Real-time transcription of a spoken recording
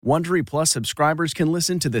Wondery Plus subscribers can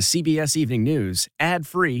listen to the CBS Evening News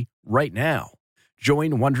ad-free right now.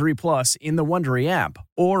 Join Wondery Plus in the Wondery app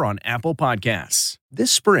or on Apple Podcasts.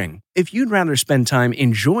 This spring, if you'd rather spend time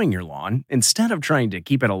enjoying your lawn instead of trying to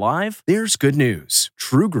keep it alive, there's good news.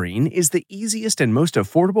 TruGreen is the easiest and most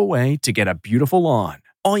affordable way to get a beautiful lawn.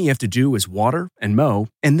 All you have to do is water and mow,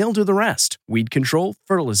 and they'll do the rest. Weed control,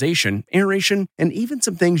 fertilization, aeration, and even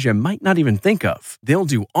some things you might not even think of. They'll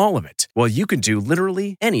do all of it, while you can do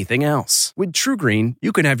literally anything else. With TruGreen,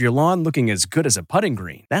 you can have your lawn looking as good as a putting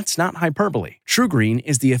green. That's not hyperbole. TruGreen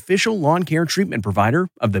is the official lawn care treatment provider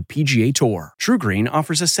of the PGA Tour. TruGreen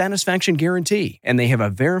offers a satisfaction guarantee, and they have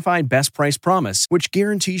a verified best price promise, which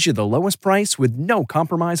guarantees you the lowest price with no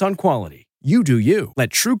compromise on quality. You do you. Let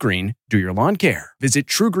TruGreen do your lawn care. Visit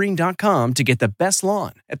TruGreen.com to get the best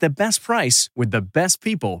lawn at the best price with the best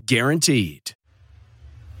people guaranteed.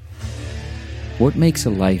 What makes a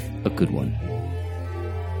life a good one?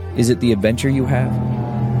 Is it the adventure you have?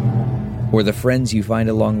 Or the friends you find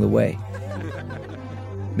along the way?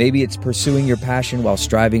 Maybe it's pursuing your passion while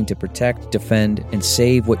striving to protect, defend, and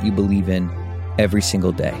save what you believe in every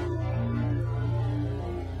single day.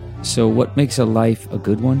 So what makes a life a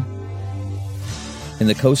good one? In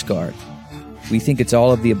the Coast Guard, we think it's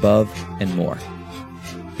all of the above and more.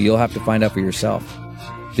 But you'll have to find out for yourself.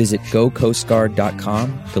 Visit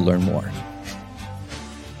gocoastguard.com to learn more.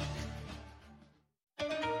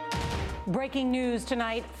 Breaking news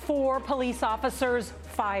tonight, 4 police officers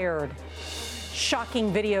fired.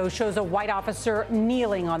 Shocking video shows a white officer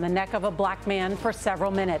kneeling on the neck of a black man for several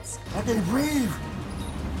minutes. I can breathe.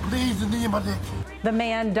 Please, knee in my neck. The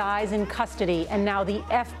man dies in custody, and now the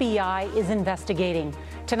FBI is investigating.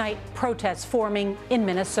 Tonight, protests forming in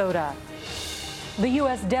Minnesota. The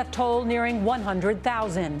U.S. death toll nearing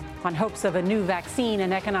 100,000. On hopes of a new vaccine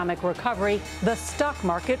and economic recovery, the stock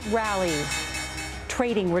market rallies.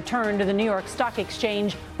 Trading returned to the New York Stock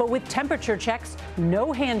Exchange, but with temperature checks,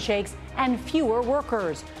 no handshakes, and fewer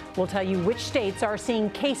workers. We'll tell you which states are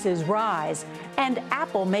seeing cases rise. And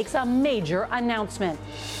Apple makes a major announcement.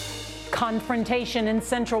 Confrontation in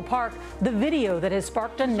Central Park, the video that has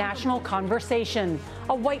sparked a national conversation.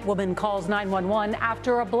 A white woman calls 911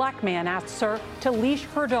 after a black man asks her to leash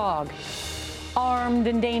her dog. Armed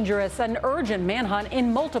and dangerous, an urgent manhunt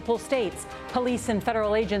in multiple states. Police and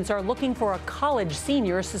federal agents are looking for a college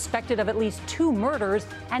senior suspected of at least 2 murders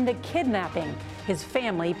and a kidnapping. His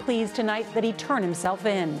family pleads tonight that he turn himself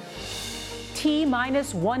in.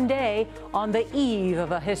 T-1 day on the eve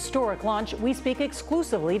of a historic launch, we speak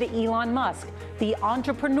exclusively to Elon Musk, the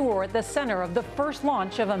entrepreneur at the center of the first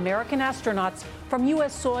launch of American astronauts from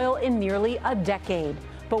U.S. soil in nearly a decade.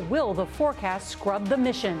 But will the forecast scrub the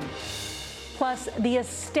mission? Plus, the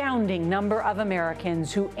astounding number of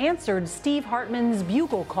Americans who answered Steve Hartman's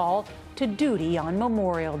bugle call to duty on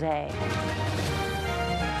Memorial Day.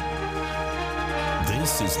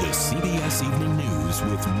 This is the CBS Evening News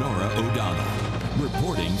with Norah O'Donnell,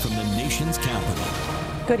 reporting from the nation's capital.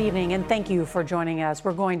 Good evening, and thank you for joining us.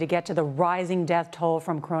 We're going to get to the rising death toll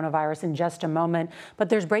from coronavirus in just a moment, but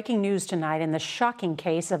there's breaking news tonight in the shocking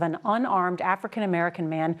case of an unarmed African-American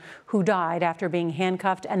man who died after being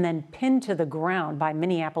handcuffed and then pinned to the ground by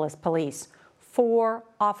Minneapolis police. 4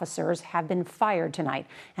 officers have been fired tonight,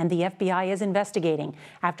 and the FBI is investigating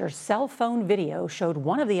after cell phone video showed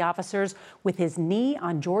one of the officers with his knee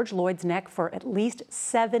on George Floyd's neck for at least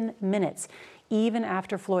 7 minutes, even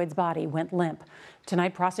after Floyd's body went limp.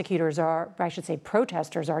 Tonight, protesters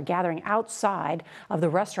are gathering outside of the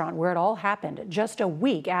restaurant where it all happened, just a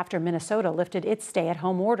week after Minnesota lifted its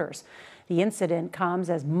stay-at-home orders. The incident comes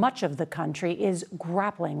as much of the country is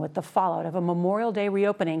grappling with the fallout of a Memorial Day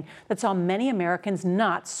reopening that saw many Americans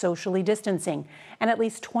not socially distancing. And at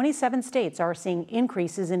least 27 states are seeing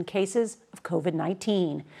increases in cases of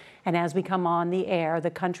COVID-19. And as we come on the air,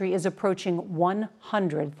 the country is approaching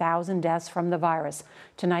 100,000 deaths from the virus.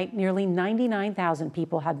 Tonight, nearly 99,000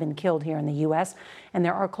 people have been killed here in the U.S., and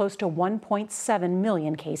there are close to 1.7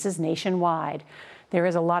 million cases nationwide. There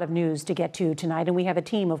is a lot of news to get to tonight, and we have a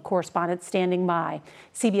team of correspondents standing by.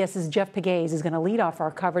 CBS's Jeff Pegues is going to lead off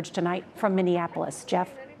our coverage tonight from Minneapolis. Jeff?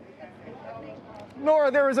 Nora,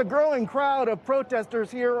 there is a growing crowd of protesters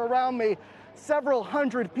here around me, several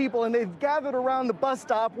hundred people, and they've gathered around the bus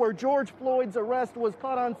stop where George Floyd's arrest was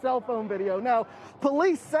caught on cell phone video. Now,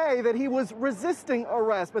 police say that he was resisting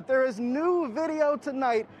arrest, but there is new video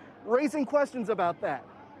tonight raising questions about that.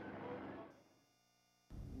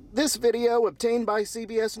 This video, obtained by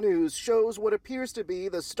CBS News, shows what appears to be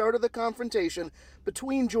the start of the confrontation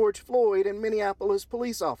between George Floyd and Minneapolis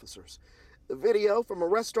police officers. The video from a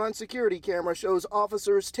restaurant security camera shows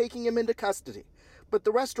officers taking him into custody. but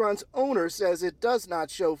the restaurant's owner says it does not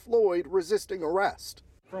show Floyd resisting arrest.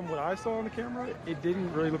 From what I saw on the camera, it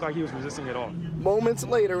didn't really look like he was resisting at all. Moments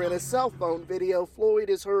later, in a cell phone video, Floyd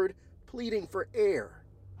is heard pleading for air.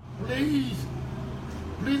 Please,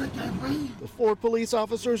 I can't breathe. The 4 police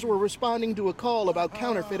officers were responding to a call about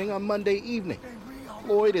counterfeiting on Monday evening.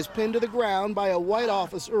 Floyd is pinned to the ground by a white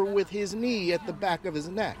officer with his knee at the back of his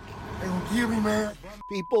neck. They gonna kill me, man.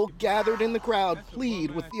 People gathered in the crowd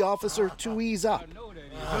plead with the officer to ease up. You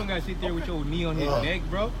don't gotta sit there with your knee on his neck,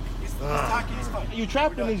 bro. You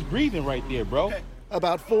trapped him, he's breathing right there, bro.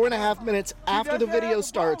 About 4.5 minutes after the video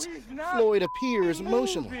starts, Floyd appears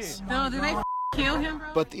motionless. No, did they kill him, bro?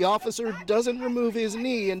 But the officer doesn't remove his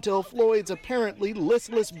knee until Floyd's apparently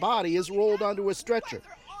listless body is rolled onto a stretcher.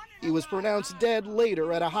 He was pronounced dead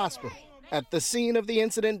later at a hospital. At the scene of the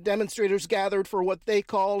incident, demonstrators gathered for what they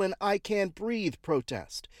call an I Can't Breathe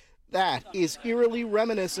protest. That is eerily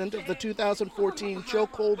reminiscent of the 2014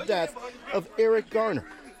 chokehold death of Eric Garner,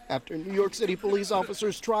 after New York City police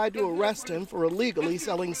officers tried to arrest him for illegally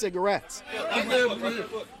selling cigarettes.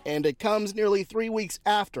 And it comes nearly 3 weeks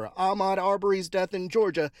after Ahmaud Arbery's death in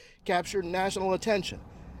Georgia captured national attention.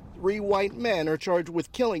 3 white men are charged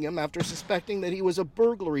with killing him after suspecting that he was a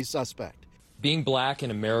burglary suspect. Being black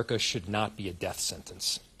in America should not be a death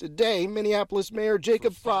sentence. Today, Minneapolis Mayor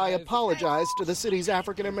Jacob Fry apologized to the city's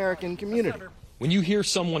African-American community. When you hear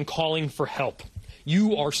someone calling for help,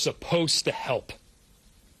 you are supposed to help.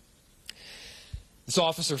 This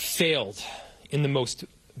officer failed in the most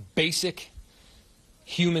basic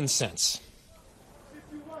human sense.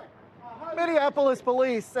 Minneapolis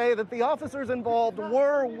police say that the officers involved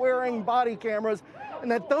were wearing body cameras and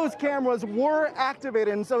that those cameras were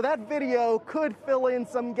activated, and so that video could fill in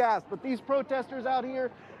some gaps. But these protesters out here,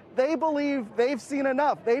 they believe they've seen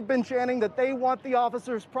enough. They've been chanting that they want the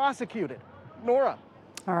officers prosecuted. Nora.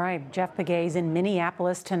 All right, Jeff Pegues in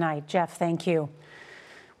Minneapolis tonight. Jeff, thank you.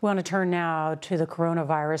 We want to turn now to the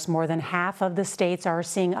coronavirus. More than half of the states are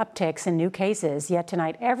seeing upticks in new cases, yet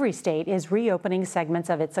tonight every state is reopening segments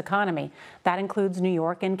of its economy. That includes New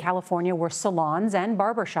York and California, where salons and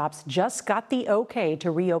barbershops just got the okay to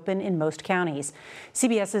reopen in most counties.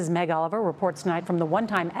 CBS's Meg Oliver reports tonight from the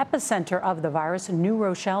one-time epicenter of the virus, New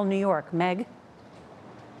Rochelle, New York. Meg?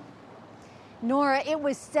 Nora, it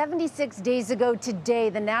was 76 days ago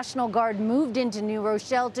today the National Guard moved into New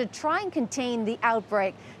Rochelle to try and contain the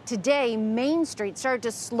outbreak. Today, Main Street started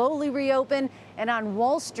to slowly reopen, and on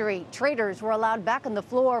Wall Street, traders were allowed back on the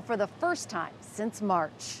floor for the first time since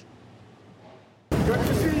March. Good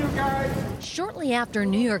to see you guys. Shortly after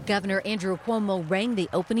New York Governor Andrew Cuomo rang the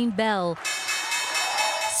opening bell,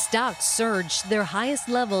 stocks surged to their highest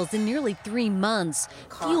levels in nearly 3 months,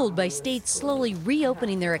 fueled by states slowly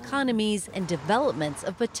reopening their economies and developments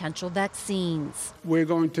of potential vaccines. We're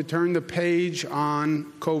going to turn the page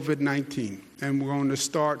on COVID-19, and we're going to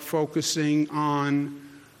start focusing on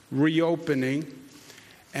reopening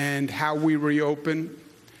and how we reopen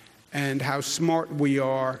and how smart we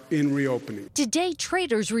are in reopening. Today,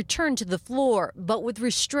 traders returned to the floor, but with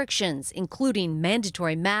restrictions, including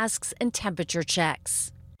mandatory masks and temperature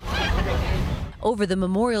checks. Over the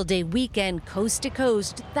Memorial Day weekend, coast to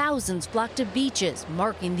coast, thousands flocked to beaches,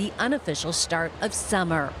 marking the unofficial start of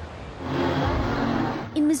summer.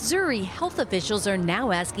 In Missouri, health officials are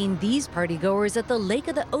now asking these partygoers at the Lake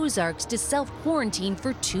of the Ozarks to self-quarantine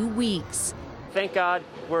for 2 weeks. Thank God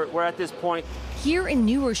we're at this point. Here in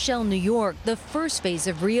New Rochelle, New York, the first phase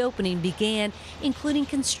of reopening began, including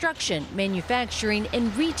construction, manufacturing,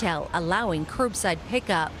 and retail, allowing curbside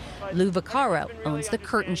pickup. Lou Vaccaro owns the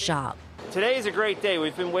Curtain Shop. Today is a great day.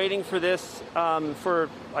 We've been waiting for this for,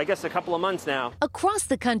 I guess, a couple of months now. Across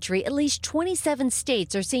the country, at least 27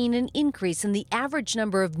 states are seeing an increase in the average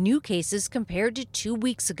number of new cases compared to 2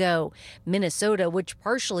 weeks ago. Minnesota, which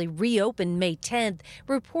partially reopened May 10th,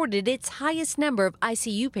 reported its highest number of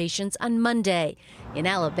ICU patients on Monday. In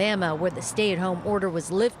Alabama, where the stay-at-home order was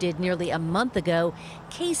lifted nearly a month ago,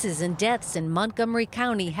 cases and deaths in Montgomery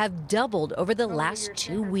County have doubled over the last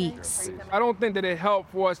 2 weeks. I don't think that it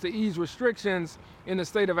helped for us to ease restrictions in the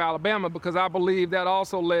state of Alabama, because I believe that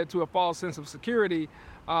also led to a false sense of security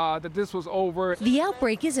that this was over. The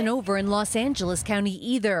outbreak isn't over in Los Angeles County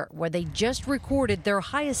either, where they just recorded their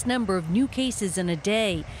highest number of new cases in a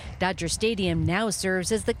day. Dodger Stadium now serves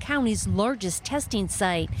as the county's largest testing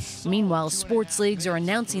site. Meanwhile, sports leagues are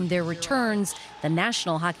announcing their returns. The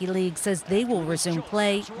National Hockey League says they will resume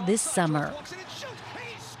play this summer.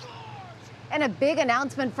 And a big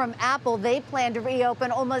announcement from Apple. They plan to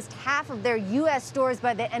reopen almost half of their U.S. stores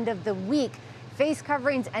by the end of the week. Face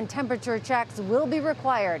coverings and temperature checks will be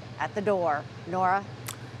required at the door. Nora?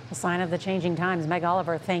 A sign of the changing times. Meg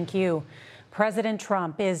Oliver, thank you. President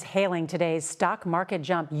Trump is hailing today's stock market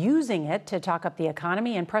jump, using it to talk up the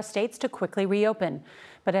economy and press states to quickly reopen.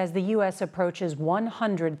 But as the U.S. approaches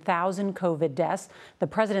 100,000 COVID deaths, the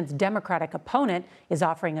president's Democratic opponent is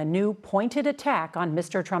offering a new pointed attack on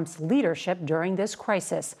Mr. Trump's leadership during this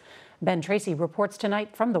crisis. Ben Tracy reports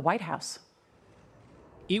tonight from the White House.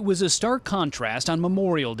 It was a stark contrast on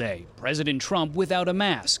Memorial Day. President Trump without a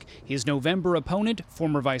mask. His November opponent,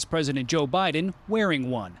 former Vice President Joe Biden, wearing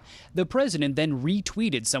one. The president then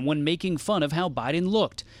retweeted someone making fun of how Biden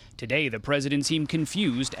looked. Today, the president seemed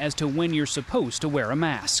confused as to when you're supposed to wear a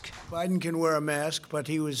mask. Biden can wear a mask, but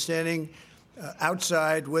he was standing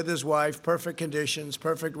outside with his wife, perfect conditions,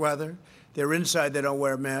 perfect weather. They're inside, they don't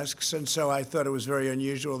wear masks, and so I thought it was very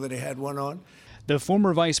unusual that he had one on. The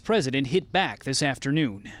former vice president hit back this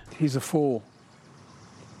afternoon. He's a fool,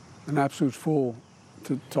 an absolute fool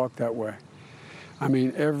to talk that way. I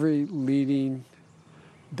mean, every leading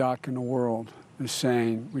doc in the world is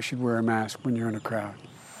saying we should wear a mask when you're in a crowd.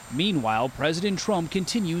 Meanwhile, President Trump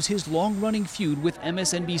continues his long-running feud with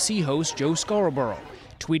MSNBC host Joe Scarborough,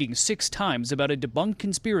 tweeting 6 times about a debunked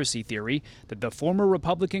conspiracy theory that the former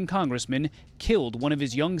Republican congressman killed one of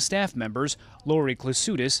his young staff members, Lori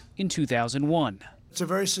Klasutis, in 2001. It's a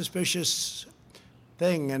very suspicious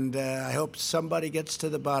thing, and I hope somebody gets to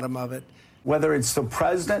the bottom of it. Whether it's the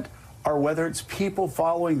president or whether it's people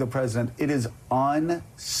following the president, it is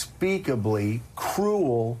unspeakably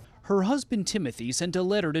cruel. Her husband Timothy sent a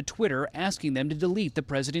letter to Twitter asking them to delete the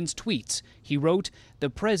president's tweets. He wrote, "The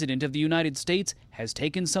president of the United States has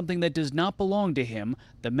taken something that does not belong to him,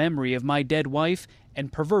 the memory of my dead wife,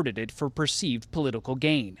 and perverted it for perceived political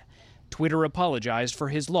gain." Twitter apologized for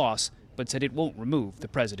his loss, but said it won't remove the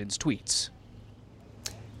president's tweets.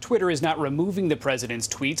 Twitter is not removing the president's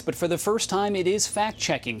tweets, but for the first time it is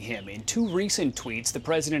fact-checking him. In 2 recent tweets, the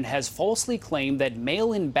president has falsely claimed that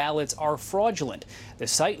mail-in ballots are fraudulent. The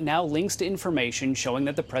site now links to information showing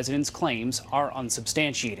that the president's claims are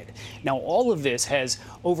unsubstantiated. Now, all of this has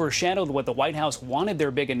overshadowed what the White House wanted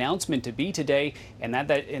their big announcement to be today, and that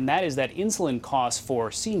is that insulin costs for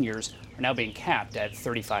seniors are now being capped at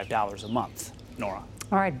 $35 a month. Nora.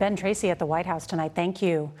 All right, Ben Tracy at the White House tonight. Thank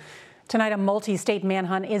you. Tonight, a multi-state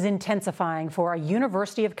manhunt is intensifying for a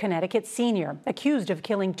University of Connecticut senior accused of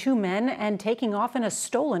killing 2 men and taking off in a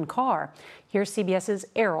stolen car. Here's CBS's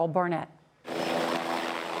Errol Barnett.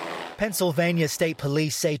 Pennsylvania State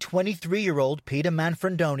Police say 23-year-old Peter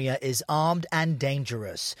Manfredonia is armed and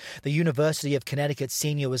dangerous. The University of Connecticut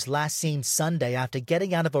senior was last seen Sunday after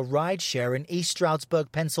getting out of a rideshare in East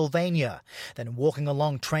Stroudsburg, Pennsylvania, then walking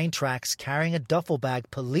along train tracks carrying a duffel bag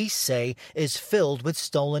police say is filled with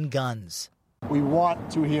stolen guns. We want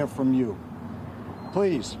to hear from you.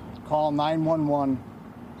 Please call 911.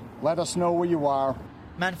 Let us know where you are.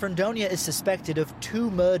 Manfredonia is suspected of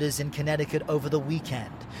 2 murders in Connecticut over the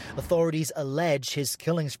weekend. Authorities allege his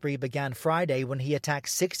killing spree began Friday when he attacked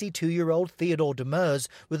 62-year-old Theodore Demers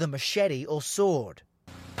with a machete or sword.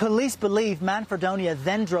 Police believe Manfredonia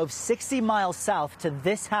then drove 60 miles south to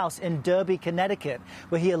this house in Derby, Connecticut,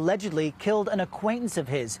 where he allegedly killed an acquaintance of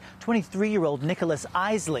his, 23-year-old Nicholas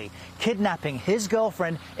Isley, kidnapping his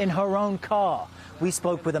girlfriend in her own car. We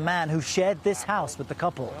spoke with a man who shared this house with the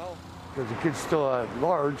couple. Because the kid's still at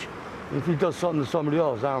large. If he does something to somebody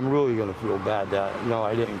else, I'm really going to feel bad that,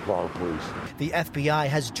 I didn't call the police. The FBI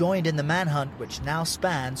has joined in the manhunt, which now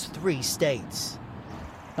spans 3 states.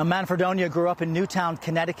 Now, Manfredonia grew up in Newtown,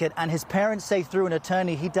 Connecticut, and his parents say through an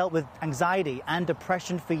attorney he dealt with anxiety and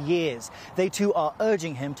depression for years. They, too, are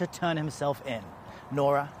urging him to turn himself in.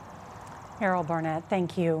 Nora? Errol Barnett,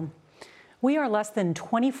 thank you. We are less than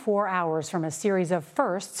 24 hours from a series of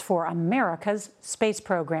firsts for America's space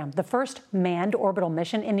program, the first manned orbital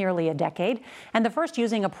mission in nearly a decade, and the first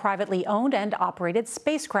using a privately owned and operated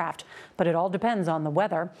spacecraft. But it all depends on the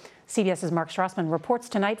weather. CBS's Mark Strassman reports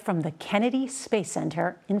tonight from the Kennedy Space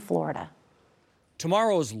Center in Florida.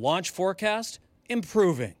 Tomorrow's launch forecast?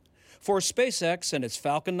 Improving. For SpaceX and its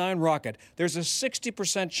Falcon 9 rocket, there's a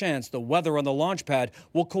 60% chance the weather on the launch pad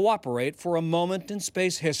will cooperate for a moment in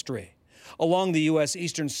space history. Along the U.S.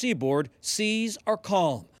 eastern seaboard, seas are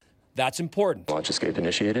calm. That's important. Launch escape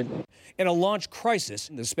initiated. In a launch crisis,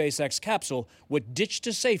 the SpaceX capsule would ditch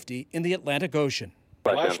to safety in the Atlantic Ocean.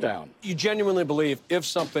 Splashdown. You genuinely believe if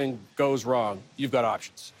something goes wrong, you've got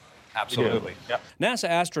options? Absolutely. Yep. NASA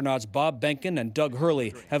astronauts Bob Behnken and Doug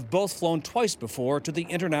Hurley have both flown twice before to the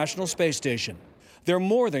International Space Station. They're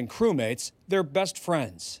more than crewmates, they're best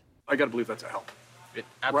friends. I got to believe that's a help. It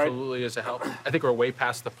absolutely is a help. I think we're way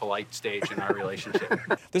past the polite stage in our relationship.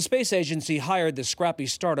 The space agency hired the scrappy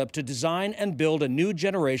startup to design and build a new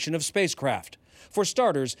generation of spacecraft. For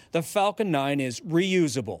starters, the Falcon 9 is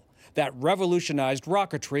reusable. that revolutionized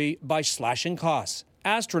rocketry by slashing costs.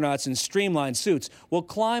 Astronauts in streamlined suits will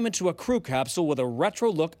climb into a crew capsule with a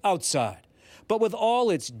retro look outside. But with all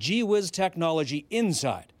its gee-whiz technology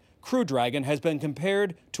inside, Crew Dragon has been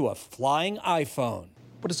compared to a flying iPhone.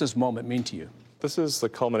 What does this moment mean to you? This is the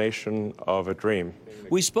culmination of a dream.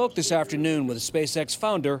 We spoke this afternoon with SpaceX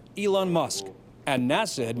founder Elon Musk and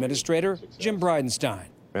NASA administrator Jim Bridenstine.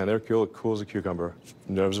 Man, they're cool as a cucumber.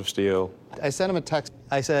 Nerves of steel. I sent him a text.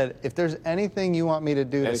 I said, if there's anything you want me to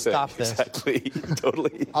do to stop this, exactly,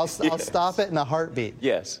 totally. I'll stop it in a heartbeat.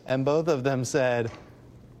 Yes. And both of them said,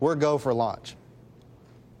 we're go for launch.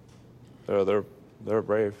 They're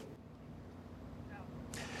brave.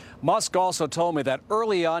 Musk also told me that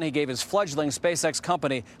early on he gave his fledgling SpaceX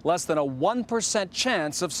company less than a 1%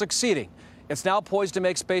 chance of succeeding. It's now poised to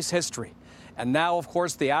make space history. And now, of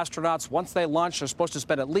course, the astronauts, once they launch, are supposed to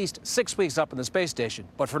spend at least 6 weeks up in the space station.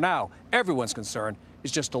 But for now, everyone's concern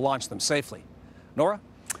is just to launch them safely. Nora?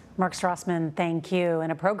 Mark Strassman, thank you.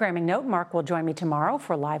 And a programming note, Mark will join me tomorrow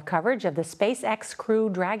for live coverage of the SpaceX Crew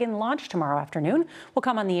Dragon launch tomorrow afternoon. We'll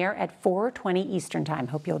come on the air at 4:20 Eastern Time.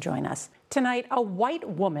 Hope you'll join us. Tonight, a white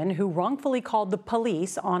woman who wrongfully called the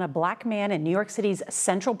police on a black man in New York City's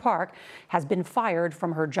Central Park has been fired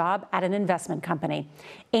from her job at an investment company.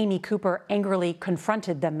 Amy Cooper angrily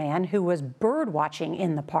confronted the man who was bird watching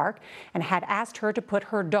in the park and had asked her to put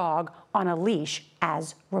her dog on a leash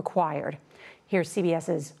as required. Here's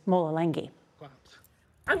CBS's Mola Lenghi.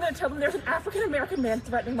 I'm going to tell them there's an African-American man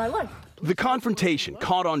threatening my life. The confrontation,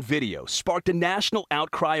 caught on video, sparked a national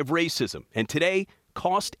outcry of racism, and today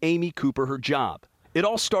cost Amy Cooper her job. It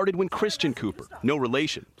all started when Christian Cooper, no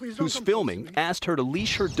relation, who's filming, asked her to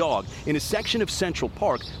leash her dog in a section of Central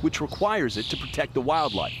Park which requires it to protect the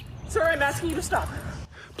wildlife. Sir, I'm asking you to stop.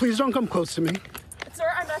 Please don't come close to me. Sir,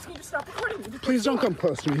 I'm asking you to stop recording me. Please don't come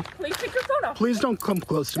close to me. Please take your phone off. Please don't come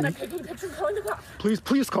close to me. I'm taking a picture and calling the cops.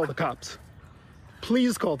 Please call the cops.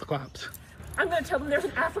 Please call the cops. I'm going to tell them there's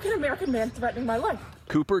an African-American man threatening my life.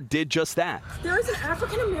 Cooper did just that. There is an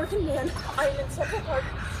African-American man. I am in Central Park.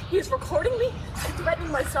 He is recording me and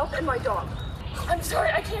threatening myself and my dog. I'm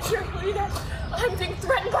sorry, I can't hear you guys. I'm being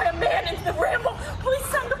threatened by a man in the ramble. Please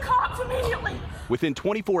send the cops immediately. Within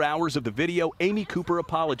 24 hours of the video, Amy Cooper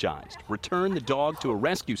apologized, returned the dog to a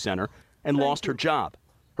rescue center, and lost her job.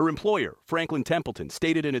 Her employer, Franklin Templeton,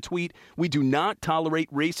 stated in a tweet, "We do not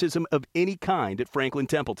tolerate racism of any kind at Franklin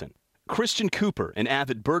Templeton." Christian Cooper, an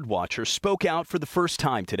avid birdwatcher, spoke out for the first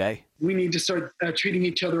time today. We need to start treating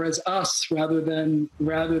each other as us rather than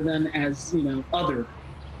as, other.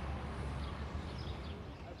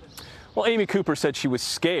 Well, Amy Cooper said she was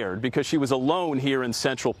scared because she was alone here in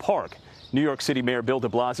Central Park. New York City Mayor Bill de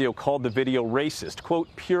Blasio called the video racist,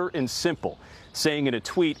 quote, pure and simple, saying in a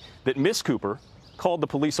tweet that Miss Cooper called the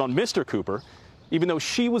police on Mr. Cooper, even though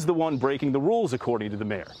she was the one breaking the rules, according to the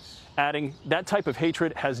mayor, adding that type of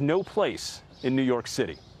hatred has no place in New York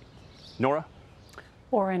City. Nora?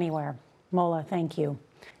 Or anywhere. Mola, thank you.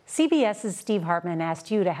 CBS's Steve Hartman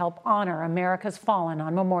asked you to help honor America's fallen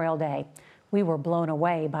on Memorial Day. We were blown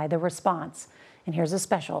away by the response. And here's a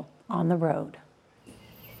special on the road.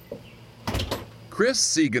 Chris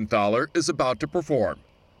Siegenthaler is about to perform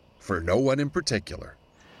for no one in particular.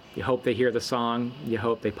 You hope they hear the song. You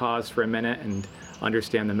hope they pause for a minute and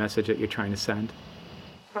understand the message that you're trying to send.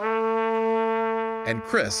 And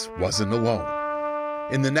Chris wasn't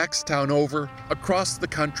alone. In the next town over, across the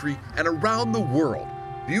country, and around the world,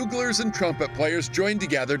 buglers and trumpet players joined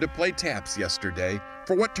together to play taps yesterday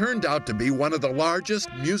for what turned out to be one of the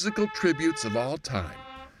largest musical tributes of all time.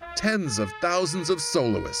 Tens of thousands of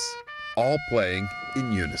soloists, all playing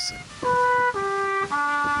in unison.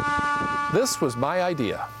 This was my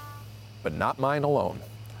idea, but not mine alone.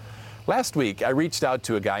 Last week, I reached out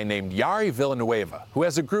to a guy named Yari Villanueva, who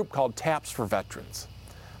has a group called Taps for Veterans.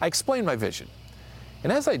 I explained my vision,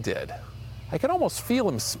 and as I did, I could almost feel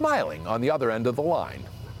him smiling on the other end of the line.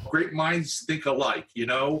 Great minds think alike, you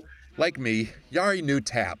know? Like me, Yari knew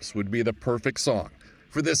Taps would be the perfect song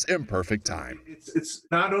for this imperfect time. It's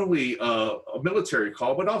not only a military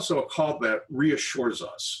call, but also a call that reassures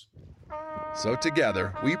us. So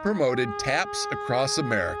together, we promoted Taps across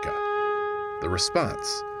America. The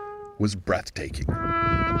response was breathtaking.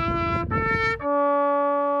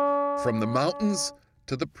 From the mountains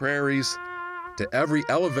to the prairies to every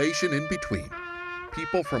elevation in between,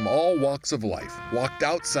 people from all walks of life walked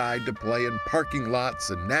outside to play in parking lots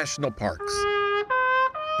and national parks,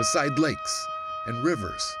 beside lakes and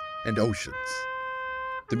rivers and oceans.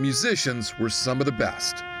 The musicians were some of the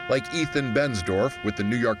best, like Ethan Bensdorf with the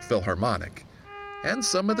New York Philharmonic, and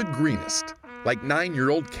some of the greenest, like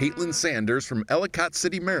 9-year-old Caitlin Sanders from Ellicott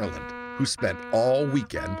City, Maryland, who spent all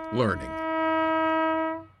weekend learning.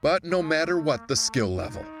 But no matter what the skill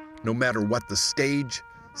level, no matter what the stage,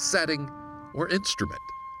 setting, or instrument,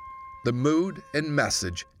 the mood and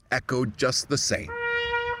message echoed just the same.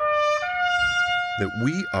 That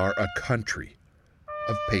we are a country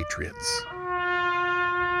of patriots.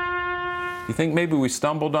 You think maybe we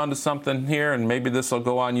stumbled onto something here and maybe this will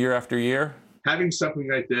go on year after year? Having something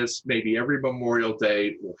like this, maybe every Memorial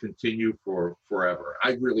Day, will continue for forever.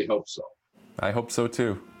 I really hope so. I hope so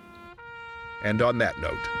too. And on that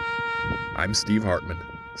note, I'm Steve Hartman,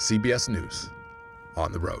 CBS News,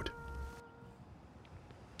 on the road.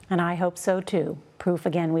 And I hope so too. Proof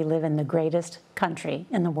again we live in the greatest country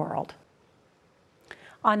in the world.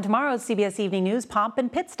 On tomorrow's CBS Evening News, Pomp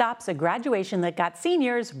and Pit Stops, a graduation that got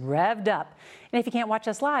seniors revved up. And if you can't watch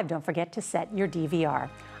us live, don't forget to set your DVR.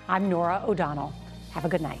 I'm Norah O'Donnell. Have a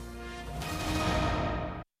good night.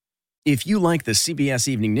 If you like the CBS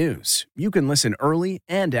Evening News, you can listen early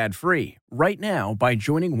and ad-free right now by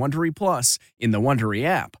joining Wondery Plus in the Wondery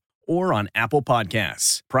app or on Apple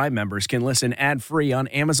Podcasts. Prime members can listen ad-free on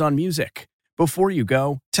Amazon Music. Before you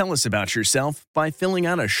go, tell us about yourself by filling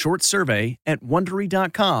out a short survey at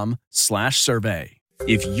Wondery.com/survey.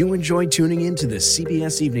 If you enjoy tuning in to the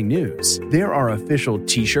CBS Evening News, there are official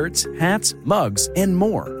t-shirts, hats, mugs, and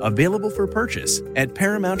more available for purchase at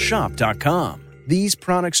ParamountShop.com. These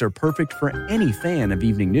products are perfect for any fan of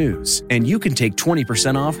evening news, and you can take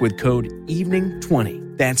 20% off with code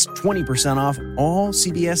EVENING20. That's 20% off all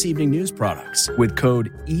CBS Evening News products with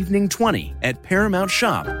code EVENING20 at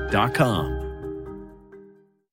ParamountShop.com.